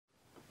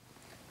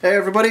Hey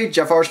everybody,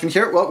 JaffaArchfiend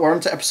here. Well, we're on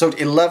to episode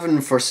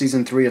 11 for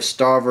season 3 of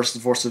Star vs. the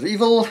Force of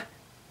Evil.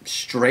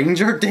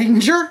 Stranger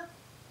Danger?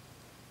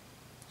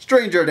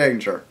 Stranger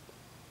Danger.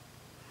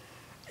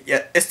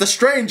 Yeah, it's the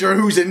stranger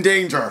who's in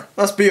danger.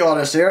 Let's be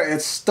honest here,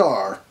 it's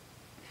Star.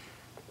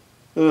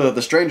 Ugh,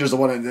 the stranger's the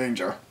one in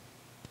danger.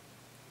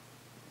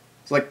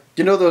 It's like,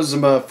 you know those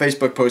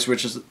Facebook posts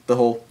which is the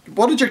whole,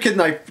 what did your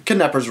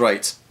kidnappers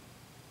write?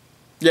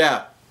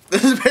 Yeah,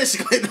 this is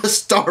basically the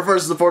Star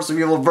vs. the Force of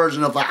Evil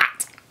version of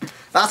that.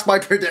 That's my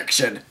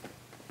prediction.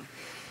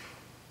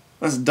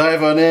 Let's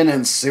dive on in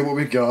and see what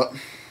we got.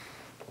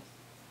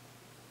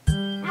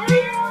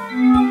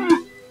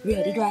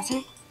 Ready,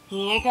 Glosser?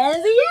 Here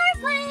goes the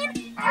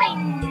airplane!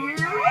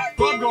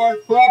 Grab door!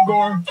 Grab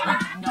door! Come on,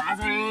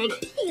 Glosser!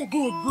 Be a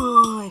good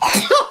boy!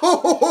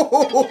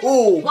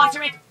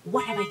 Glosser,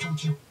 what have I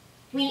told you?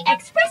 We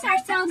express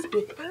ourselves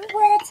with our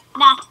words,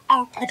 not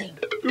our pudding.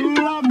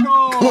 Grab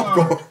door!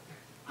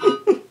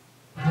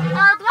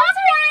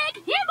 Glosser,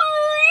 here,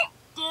 boy!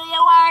 Do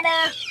you wanna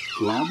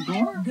Grab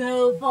door?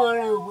 go for a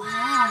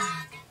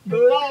walk?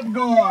 Grab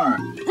door!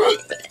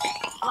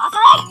 Glosser!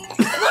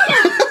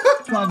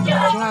 Grab door!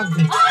 Grab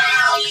door!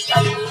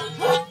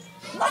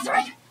 Glosser,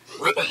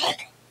 what the heck?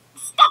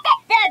 Stop that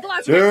there,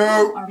 Glosser!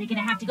 No. Are we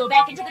gonna have to go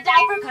back into the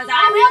diaper? Cause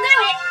I will do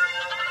it!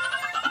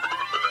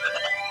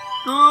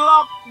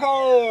 Grab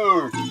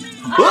door!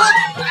 What?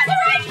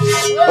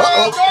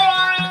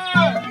 Uh-oh!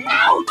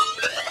 No!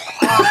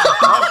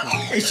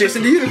 He's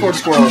chasing the unicorn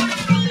squirrel.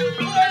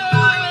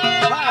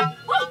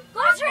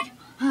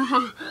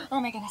 Oh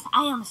my goodness,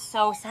 I am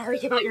so sorry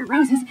about your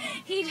roses.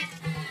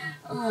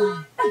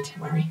 Oh, don't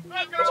worry.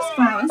 They're just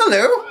flowers.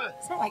 Hello.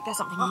 It's not like there's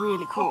something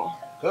really cool.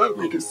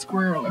 Like a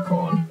squirrel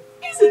acorn.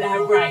 Isn't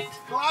that right?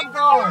 Grab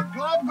door!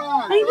 Grab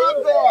door!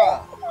 Grab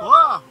door!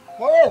 Grab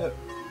door!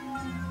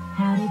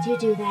 How did you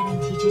do that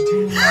and teach it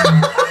to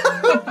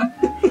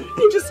me?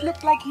 He just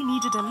looked like he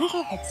needed a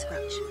little head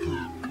scratch.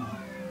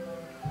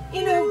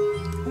 You know,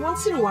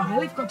 once in a while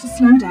we've got to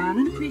slow down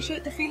and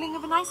appreciate the feeling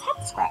of a nice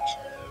head scratch.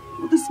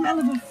 Or the smell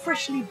of a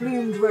freshly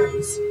bloomed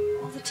rose.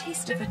 Or the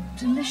taste of a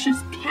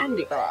delicious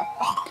candy bar.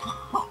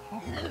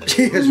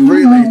 He is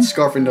really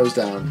scarfing those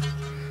down.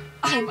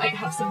 I might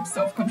have some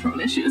self-control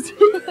issues.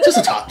 Just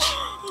a touch.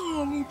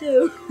 Yeah, me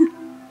too.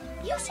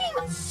 You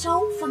seem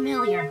so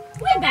familiar.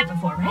 We've met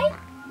before, right?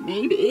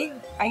 Maybe.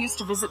 I used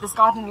to visit this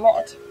garden a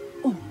lot.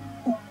 Oh,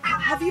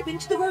 have you been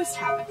to the Rose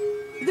Tower?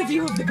 The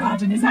view of the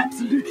garden is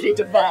absolutely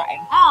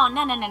divine. Oh,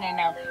 no.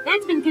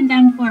 That's been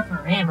condemned for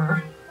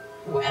forever.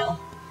 Well,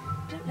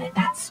 don't let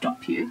that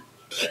stop you.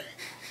 Hey,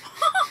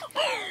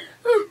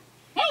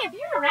 if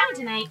you're around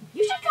tonight,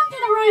 you should come to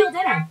the royal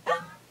dinner.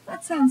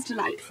 That sounds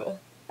delightful.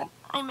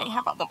 I may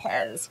have other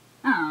plans.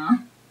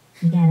 Aw.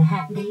 You got a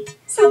hot date?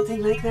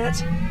 Something like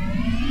that.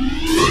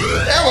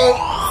 Hello.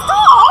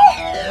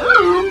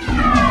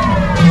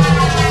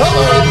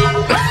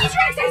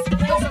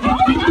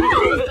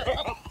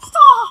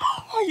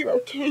 Stop! Are you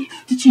okay?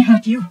 Did she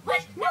hurt you?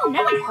 What? No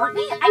one hurt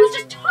me. I was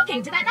just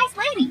talking to that nice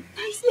lady.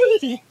 Nice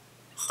lady.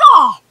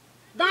 Stop!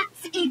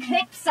 That's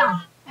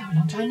Eclipsa. How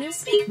long I no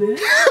speak, Moon?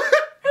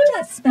 How did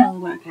that spell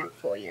work out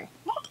for you?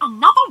 Not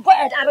another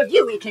word out of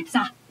you,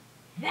 Eclipsa.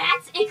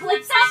 That's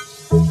Eclipsa?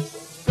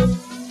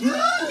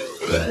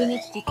 We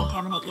need to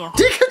decontaminate you.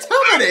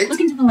 Decontaminate?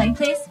 Look into the light,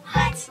 please.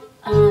 What?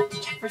 To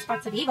check for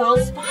spots of evil.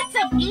 Spots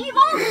of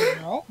evil?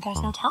 Well,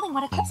 there's no telling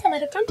what Eclipsa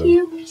might have done to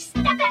you.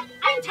 Stop it!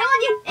 I'm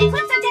telling you,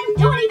 Eclipsa didn't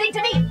do anything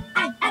to me.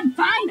 I'm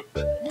fine.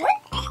 What?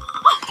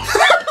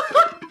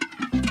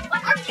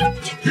 What are you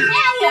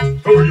doing?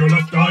 Cover your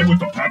left eye with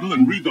the paddle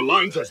and read the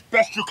lines as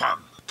best you can.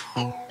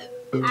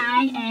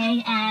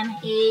 I-A-M-E-V-I.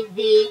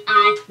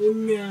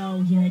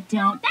 No, you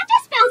don't. That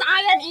just spells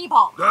I am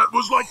evil. That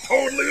was like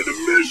totally an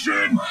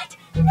admission. What?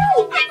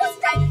 No, I was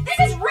right. This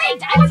is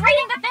rigged. I was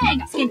reading the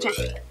thing. Skin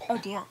check. Oh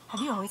dear,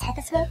 have you always had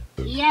this way?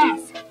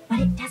 Yes, but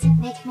it doesn't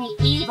make me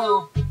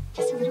evil.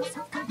 Just a little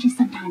self-conscious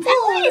sometimes.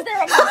 And is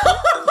there any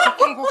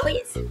evil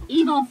fleas?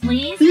 Evil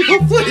fleas?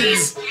 Evil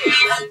fleas.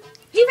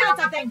 He found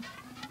something.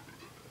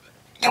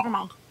 Never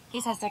mind. He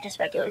says they're just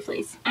regular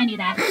fleas. I knew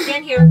that.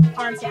 Stand here,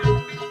 arms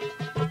down.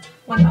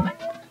 One moment.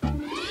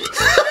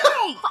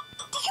 Hey!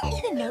 Do you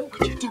even know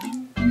what you're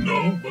doing?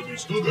 No, but we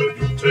still gotta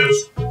do the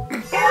test.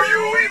 Are you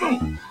evil?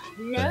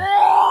 No.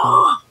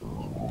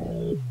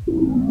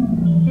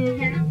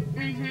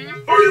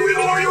 Are you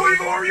evil? Are you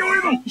evil? Are you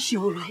evil? Is she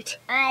alright?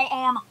 I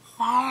am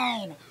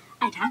fine.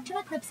 I talked to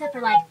Eclipsa for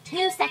like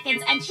 2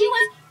 seconds and she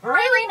was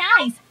really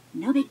nice.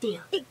 No big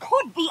deal. It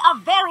could be a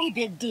very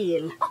big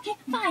deal. Okay,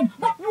 fine,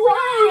 but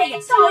why?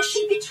 So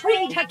she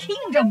betrayed her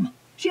kingdom.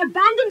 She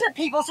abandoned her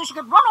people so she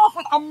could run off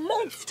with a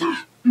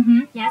monster.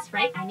 Yes,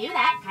 right, I knew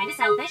that. Kind of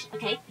selfish.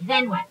 Okay,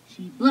 then what?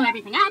 She blew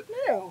everything up.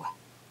 No.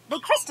 They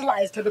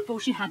crystallized her before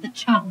she had the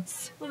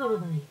chance. Wait.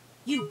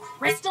 You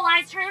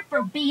crystallized her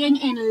for being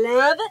in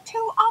love?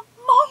 To a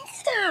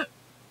monster.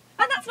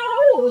 And that's not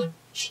all.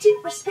 She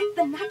didn't respect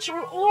the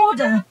natural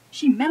order.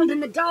 She meddled in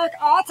the dark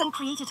arts and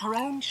created her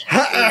own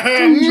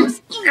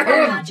dangerous evil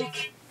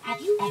magic.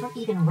 Have you ever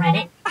even read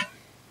it?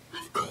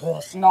 Of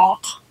course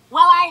not.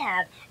 Well, I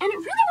have. And it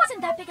really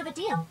wasn't that big of a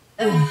deal.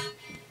 Ugh.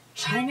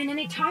 Chime in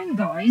any time,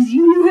 guys.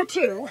 You knew her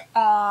too.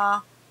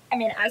 I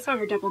mean, I saw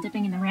her double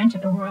dipping in the ranch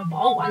at the Royal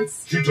Ball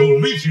once. She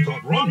told me she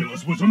thought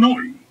Romulus was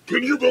annoying.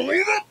 Can you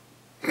believe it?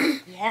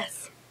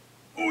 Yes.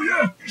 Oh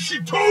yeah, she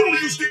totally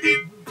used to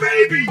eat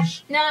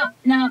babies! No,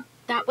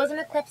 that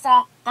wasn't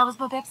Eclipsa. That was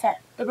Bobipsa,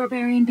 the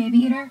barbarian baby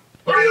eater.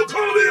 Are you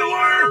calling me a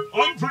liar?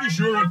 I'm pretty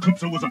sure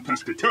Eclipsa was a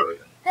pescatarian.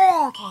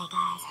 Okay,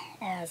 guys.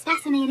 As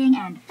fascinating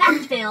and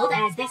fact-filled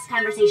as this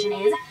conversation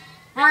is,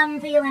 I'm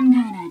feeling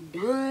kinda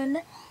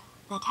done.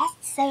 The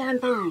tests say I'm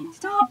fine.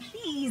 Star,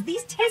 please.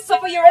 These tests are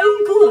for your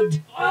own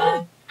good.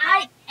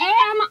 I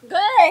am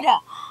good!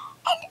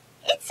 And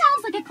it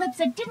sounds like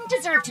Eclipsa didn't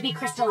deserve to be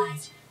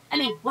crystallized. I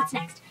mean, what's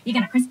next? You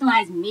gonna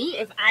crystallize me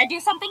if I do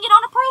something you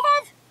don't approve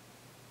of?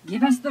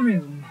 Give us the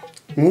room.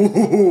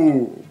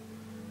 Ooh.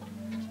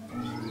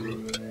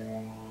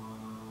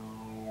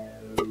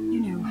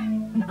 You know,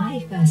 when I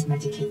first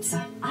met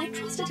Eclipsa, I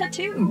trusted her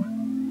too.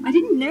 I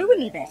didn't know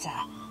any better.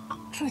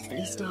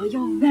 Truthfully, Star,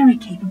 you're very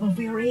capable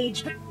for your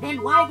age, but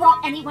Then why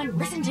won't anyone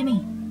listen to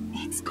me?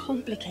 it's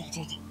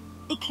complicated.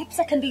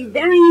 Eclipsa can be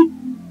very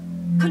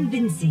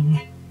convincing.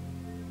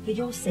 For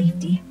your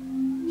safety,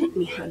 let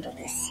me handle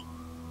this.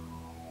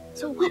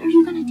 So what are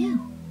you gonna do?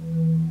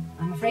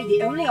 I'm afraid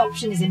the only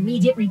option is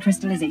immediate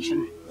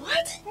recrystallization.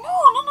 What?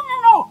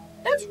 No.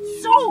 That's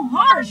so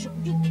harsh.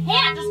 You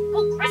can't just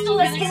go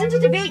crystallize. This isn't a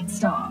debate,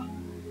 Star.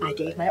 I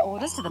gave my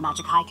orders to the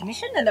Magic High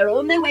Commission, and they're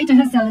on their way to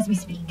her cell as we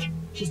speak.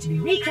 She's to be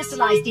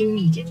recrystallized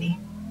immediately.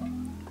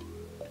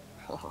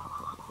 We'll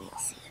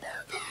see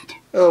about that.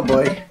 Oh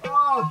boy.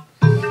 Oh,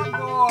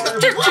 Lord.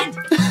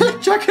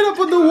 Jack it up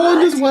on the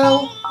wand as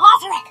well.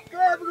 Lazarus!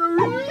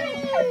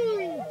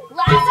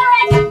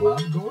 Lazarus!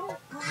 Glabgor?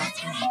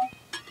 Lazarus!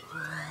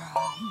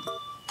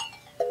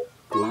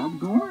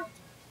 Glabgor?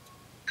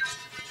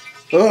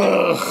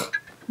 Ugh.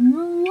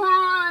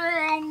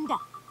 Wand!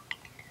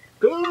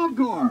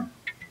 Glabgor!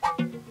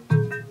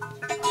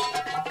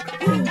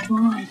 Good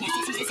boy.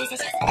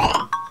 Yes.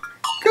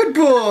 Good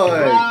boy.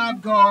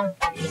 Glabgor!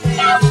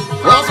 No!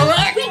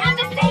 Lazarus! We have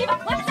to save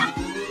Eclipsa!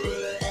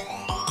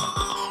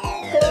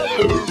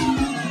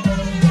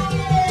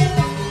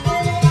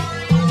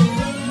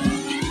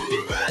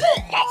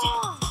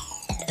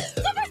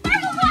 Super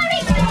Sparkle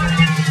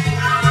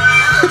Glory!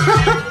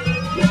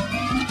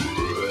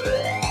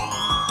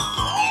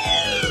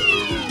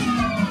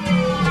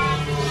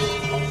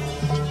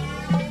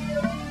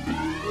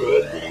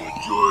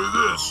 Enjoy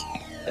this.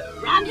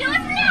 Romulus,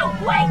 no!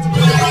 Wait!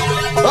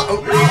 Uh-oh.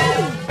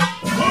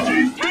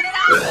 Puppies! Turn it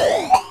off!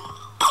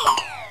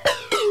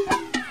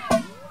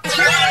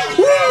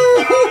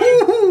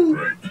 Woo-hoo-hoo-hoo.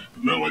 Right,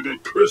 now I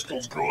got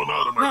crystals growing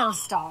out of my... Well,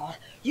 Star,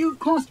 you've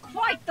caused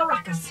quite the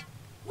ruckus.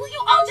 Will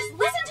you all just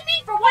listen to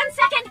me for 1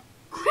 second?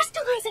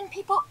 Crystallizing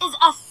people is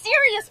a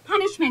serious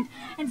punishment,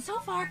 and so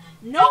far,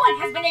 no one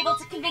has been able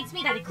to convince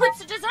me that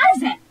Eclipsa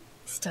deserves it.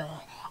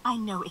 Star, I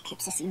know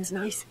Eclipsa seems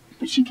nice,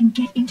 but she can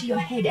get into your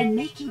head and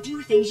make you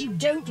do things you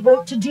don't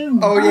want to do.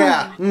 Oh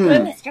yeah.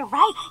 Goodness, you're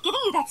right.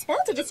 Giving you that spell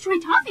to destroy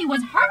Toffee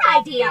was her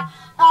idea.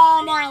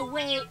 Oh, now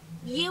wait.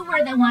 You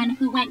were the one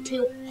who went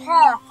to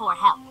her for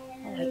help.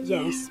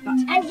 Yes, but...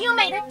 And you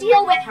made a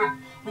deal with her.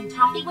 When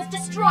Toffee was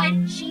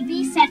destroyed, she'd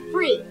be set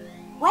free.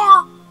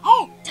 Well,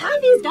 hey,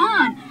 Toffee's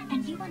gone.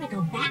 And you want to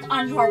go back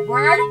on your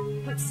word?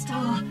 But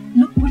Star,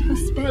 look what her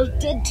spell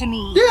did to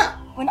me. Yeah.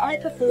 When I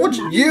performed What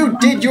that you spell,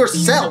 did I could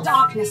yourself. see the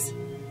darkness.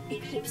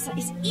 Eclipsa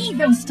is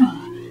evil, Star.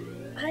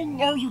 I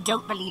know you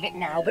don't believe it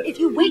now, but if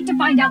you wait to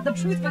find out the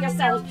truth for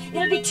yourself,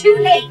 it'll be too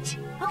late.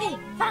 Okay,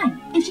 fine.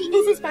 If she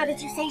is as bad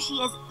as you say she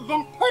is,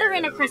 then put her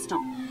in a crystal.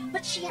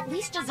 But she at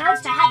least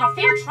deserves to have a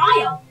fair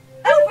trial.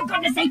 Oh, for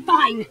goodness sake,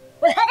 fine.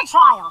 We'll have a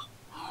trial.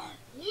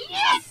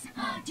 Yes!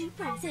 Due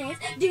process,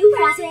 due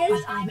process.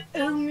 But I'm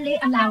only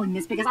allowing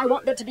this because I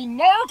want there to be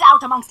no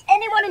doubt amongst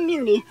anyone in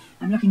Muni.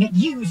 I'm looking at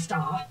you,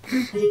 Star.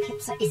 That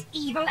Eclipsa is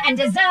evil and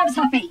deserves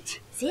her fate.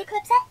 See,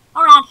 Eclipsa?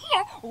 Around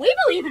here, we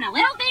believe in a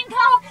little thing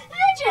called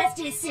the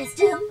justice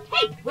system.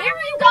 Hey, where are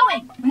you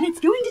going? Well, it's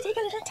going to take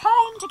a little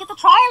time to get the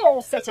trial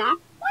all set up.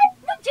 What?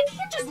 No, you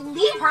can't just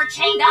leave her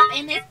chained up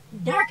in this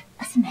dark,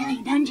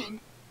 smelly dungeon.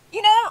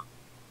 You know,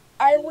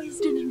 I always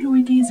did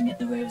enjoy gazing at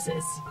the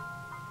roses.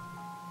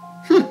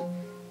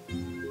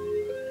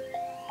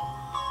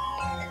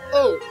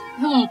 Oh,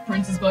 hello,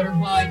 Princess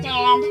Butterfly.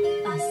 Stand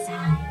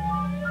aside.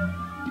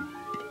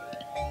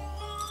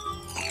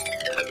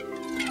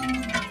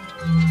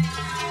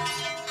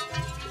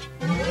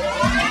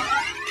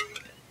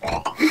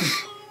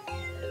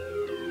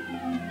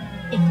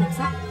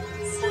 Eclipsa?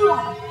 Star,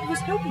 I was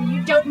hoping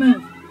you don't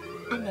move.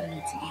 I'm gonna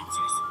need some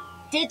answers.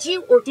 Did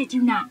you or did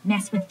you not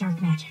mess with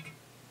dark magic?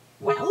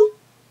 Well,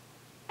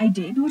 I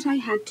did what I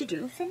had to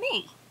do for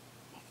me.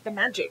 If the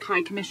Magic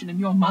High Commission and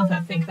your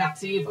mother think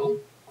that's evil,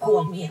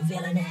 call me a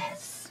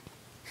villainess.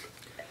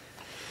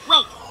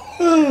 Wait.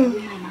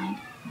 In my mind,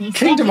 they said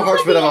Kingdom you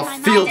Hearts would would be have in a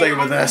my field mind day and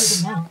with I wouldn't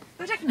this. even know.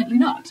 Oh, definitely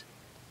not.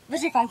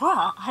 But if I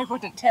were, I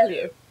wouldn't tell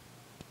you.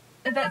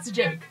 That's a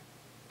joke.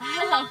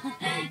 Oh,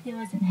 it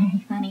wasn't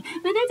very funny.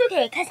 But that's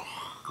okay, because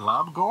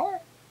Globgore?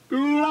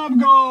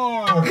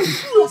 Globgore!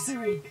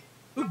 Glossary.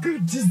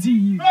 Good to see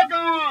you.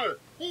 Globgore!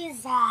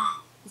 He's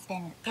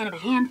been kind of a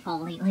handful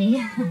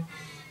lately.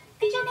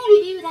 Could you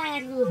maybe do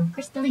that little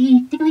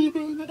crystally tickly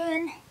thing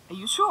again? Are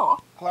you sure?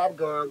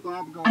 Globgore,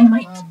 Globgore, I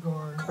might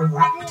Globgore.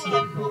 correct you.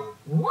 Globgore.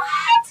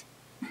 What?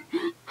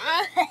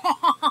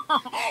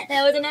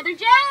 That was another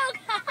joke.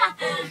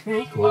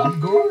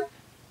 Globgore?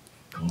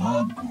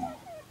 Globgore.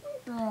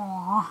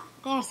 Oh,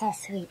 they're so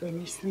sweet when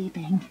they're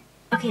sleeping.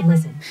 Okay,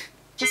 listen.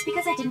 Just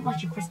because I didn't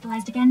want you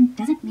crystallized again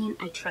doesn't mean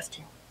I trust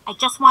you. I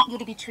just want you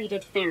to be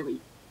treated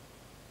fairly.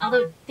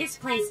 Although this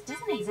place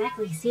doesn't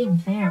exactly seem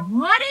fair.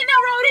 What in the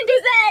rodent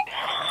is that?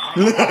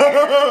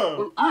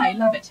 Well, I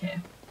love it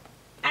here.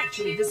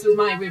 Actually, this was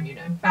my room, you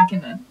know, back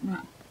in the...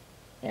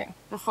 There,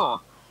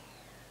 before.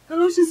 A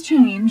lot has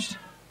changed,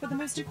 but the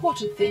most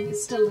important thing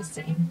is still the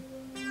same.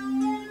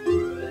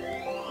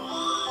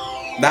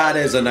 That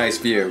is a nice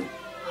view.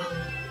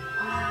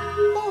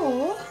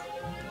 Oh.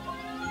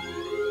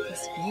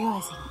 This view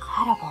is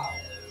incredible.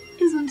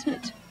 Isn't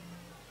it?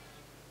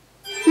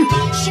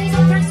 She's a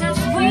princess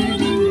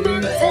waiting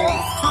on the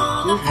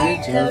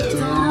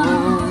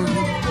dawn.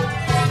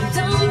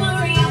 Don't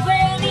worry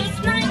when it's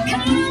night,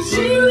 'cause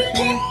you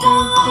can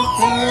fall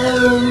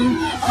down.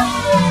 Oh,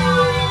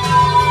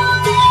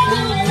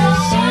 there's a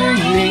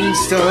shining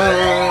Star.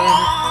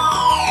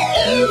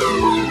 it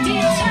won't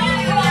deter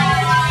her,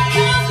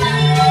 'cause the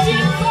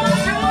magic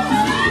flows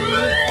through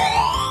her.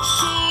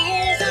 She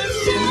is a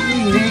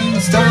shining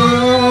Star.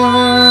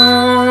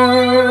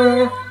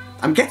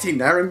 I'm getting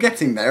there, I'm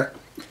getting there.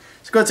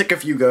 It's going to take a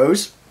few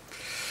goes.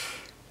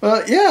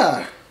 But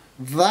yeah,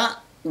 that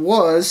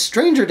was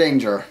Stranger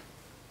Danger.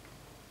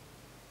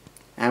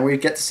 And we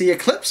get to see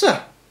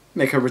Eclipsa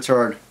make her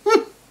return.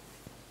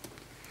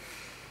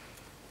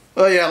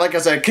 Oh yeah, like I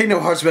said,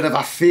 Kingdom Hearts would have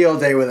a field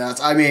day with that.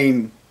 I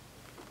mean...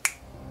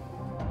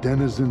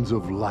 Denizens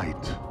of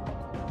light,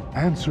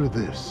 answer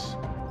this.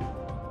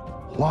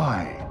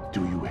 Why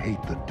do you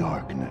hate the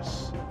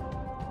darkness?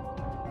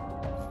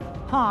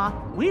 Huh,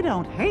 we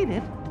don't hate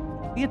it.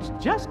 It's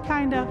just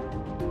kinda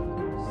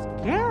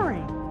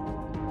scary.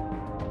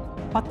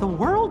 But the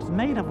world's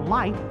made of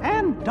light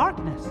and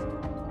darkness.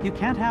 You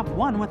can't have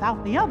one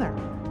without the other,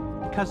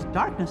 because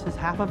darkness is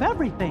half of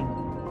everything.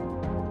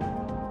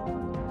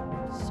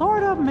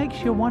 Sort of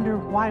makes you wonder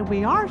why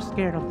we are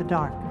scared of the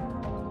dark.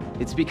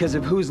 It's because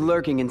of who's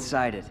lurking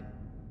inside it.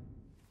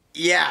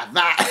 Yeah,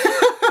 that.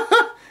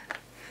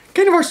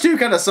 Kingdom Hearts 2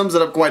 kind of sums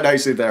it up quite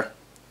nicely there.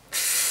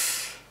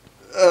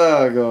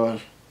 Oh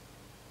god.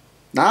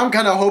 Now I'm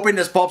kind of hoping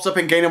this pops up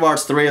in Kingdom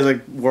Hearts 3 as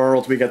a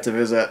world we get to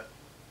visit.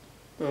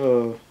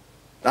 Oh,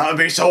 that would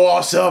be so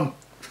awesome.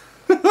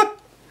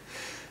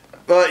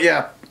 But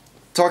yeah,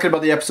 talking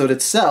about the episode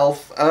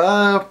itself,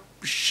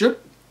 should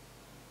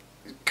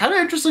kind of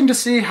interesting to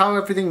see how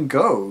everything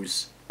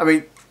goes. I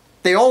mean,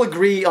 they all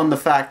agree on the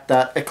fact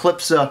that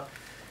Eclipsa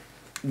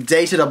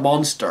dated a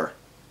monster,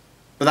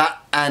 but that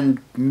and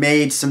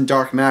made some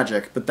dark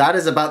magic, but that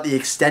is about the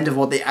extent of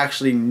what they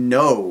actually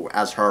know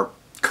as her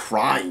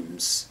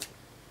crimes.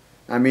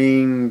 I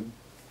mean,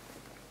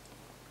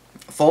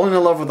 falling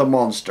in love with a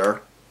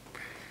monster.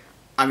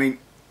 I mean,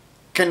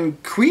 can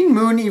Queen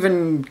Moon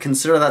even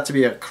consider that to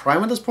be a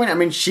crime at this point? I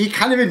mean, she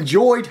kind of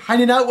enjoyed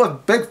hanging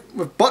out with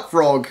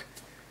Buttfrog.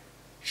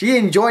 She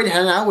enjoyed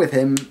hanging out with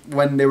him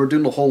when they were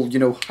doing the whole, you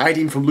know,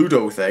 hiding from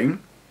Ludo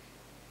thing.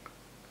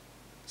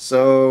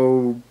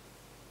 So,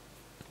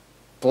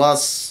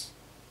 plus,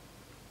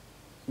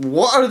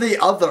 what are the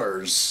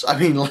others? I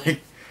mean,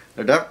 like,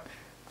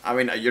 I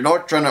mean, you're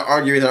not trying to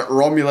argue that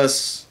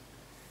Romulus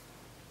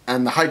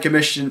and the High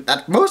Commission,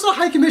 that most of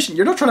the High Commission,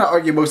 you're not trying to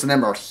argue most of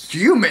them are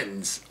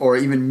humans, or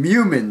even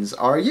mumins,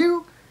 are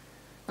you?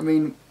 I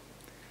mean,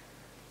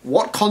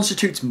 what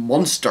constitutes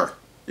monster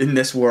in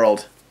this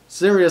world?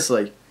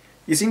 Seriously.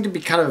 You seem to be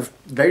kind of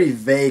very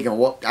vague on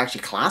what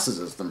actually classes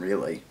as them,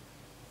 really.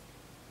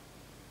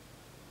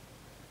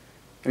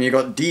 I mean, you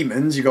got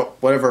demons, you got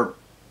whatever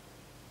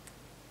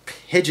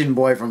Pigeon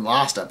Boy from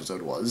last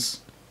episode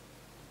was.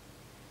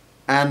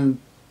 And,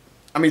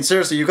 I mean,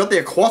 seriously, you've got the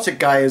aquatic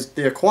guys,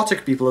 the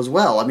aquatic people as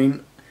well. I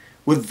mean,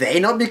 would they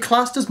not be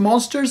classed as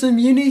monsters in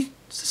Muni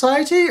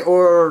society?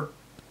 Or,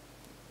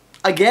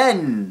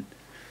 again,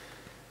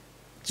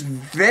 it's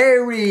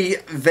very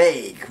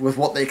vague with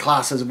what they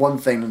class as one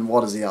thing and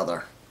what is the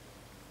other.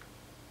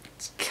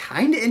 It's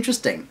kind of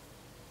interesting.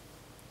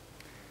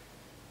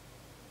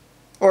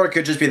 Or it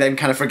could just be them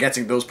kind of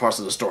forgetting those parts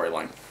of the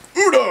storyline.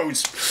 Who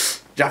knows?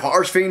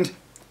 JaffaArchfiend,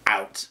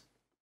 out.